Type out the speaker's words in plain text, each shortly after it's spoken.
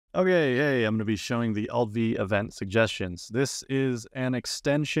Okay, hey, I'm going to be showing the AltV event suggestions. This is an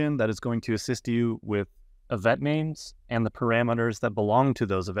extension that is going to assist you with event names and the parameters that belong to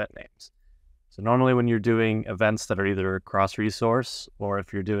those event names. So normally when you're doing events that are either cross-resource or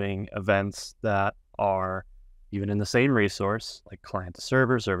if you're doing events that are even in the same resource, like client to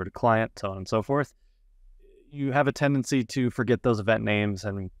server, server to client, so on and so forth, you have a tendency to forget those event names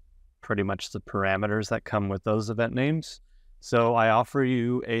and pretty much the parameters that come with those event names. So I offer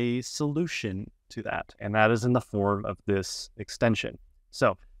you a solution to that, and that is in the form of this extension.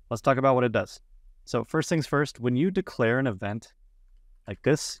 So let's talk about what it does. So first things first, when you declare an event like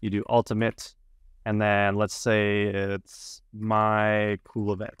this, you do ultimate, and then let's say it's my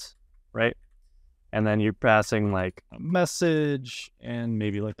cool event, right? And then you're passing like a message and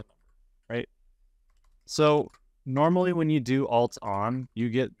maybe like a number, right? So normally when you do alt on, you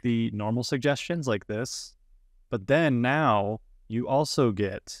get the normal suggestions like this, but then now you also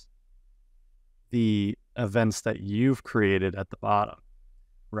get the events that you've created at the bottom,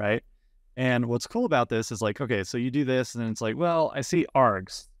 right? And what's cool about this is like, okay, so you do this and then it's like, well, I see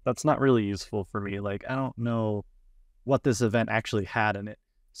args. That's not really useful for me. Like, I don't know what this event actually had in it.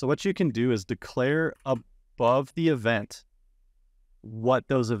 So what you can do is declare above the event what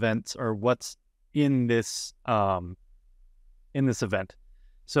those events or what's in this event.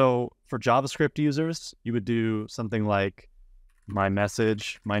 So for JavaScript users, you would do something like my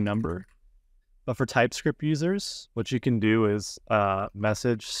message, my number. But for TypeScript users, what you can do is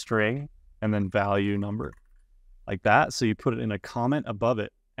message string and then value number like that. So you put it in a comment above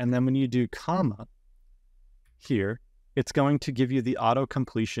it. And then when you do comma here, it's going to give you the auto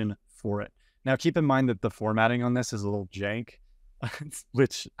completion for it. Now, keep in mind that the formatting on this is a little jank,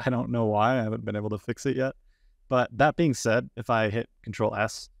 which I don't know why. I haven't been able to fix it yet. But that being said, if I hit Control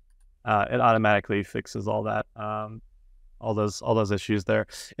S, it automatically fixes all that, all those issues there.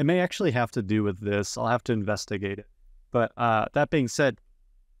 It may actually have to do with this. I'll have to investigate it. But that being said,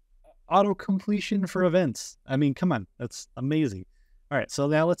 auto completion for events. I mean, come on, that's amazing. All right, so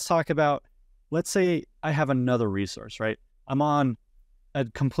now let's talk about. Let's say I have another resource, right? I'm on a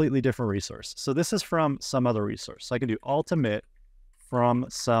completely different resource. So this is from some other resource. So I can do ultimate from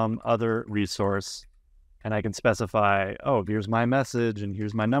some other resource, and I can specify, oh, here's my message and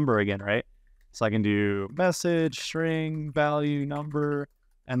here's my number again, right? So I can do message, string, value, number,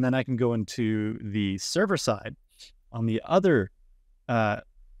 and then I can go into the server side on the other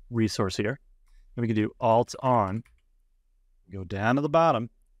resource here. And we can do alt on, go down to the bottom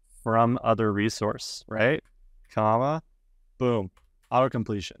from other resource, right? Comma, boom, auto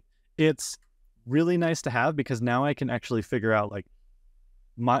completion. It's really nice to have because now I can actually figure out like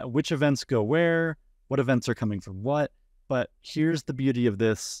which events go where, what events are coming from what. But here's the beauty of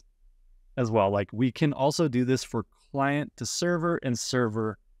this as well. Like we can also do this for client to server and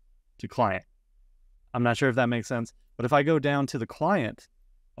server to client. I'm not sure if that makes sense, but if I go down to the client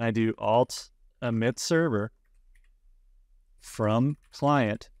and I do alt emit server from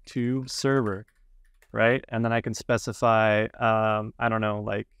client to server, right? And then I can specify, I don't know,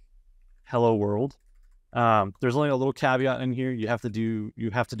 like hello world. There's only a little caveat in here. You have to do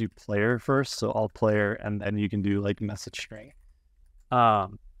player first, so alt player, and then you can do like message string.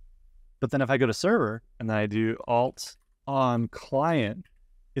 But then if I go to server and then I do alt on client,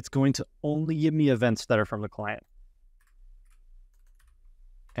 it's going to only give me events that are from the client.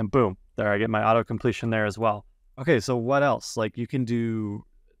 And boom, there I get my auto completion there as well. Okay, so what else? Like you can do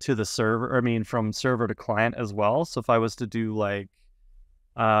to the server, I mean, from server to client as well. So if I was to do like,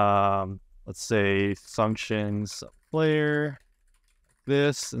 let's say functions player,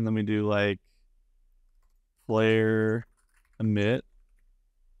 this, and then we do like player emit,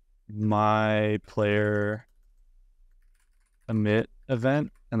 my player emit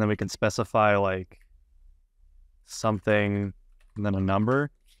event, and then we can specify like something and then a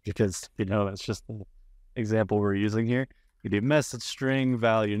number because, you know, that's just the example we're using here. You do message string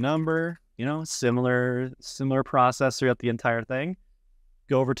value number, you know, similar process throughout the entire thing.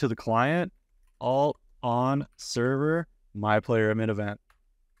 Go over to the client, alt on server, my player emit event.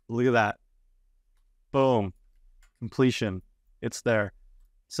 Look at that. Boom. Completion. It's there.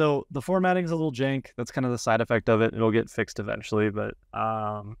 So the formatting is a little jank. That's kind of the side effect of it. It'll get fixed eventually. But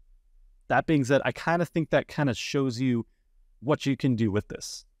that being said, I kind of think that kind of shows you what you can do with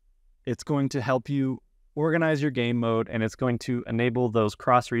this. It's going to help you organize your game mode, and it's going to enable those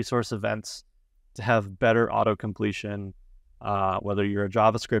cross-resource events to have better auto-completion, whether you're a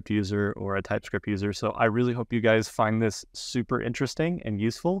JavaScript user or a TypeScript user. So I really hope you guys find this super interesting and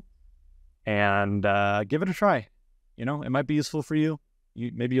useful, and give it a try. You know, it might be useful for you.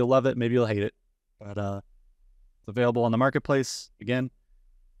 Maybe you'll love it, maybe you'll hate it, but it's available on the marketplace. Again,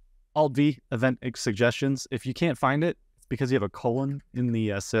 Alt V, event suggestions. If you can't find it, it's because you have a colon in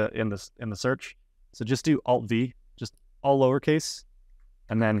the search. So just do Alt V, just all lowercase,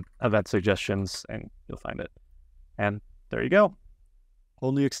 and then event suggestions, and you'll find it. And there you go.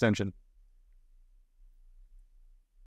 Whole new extension.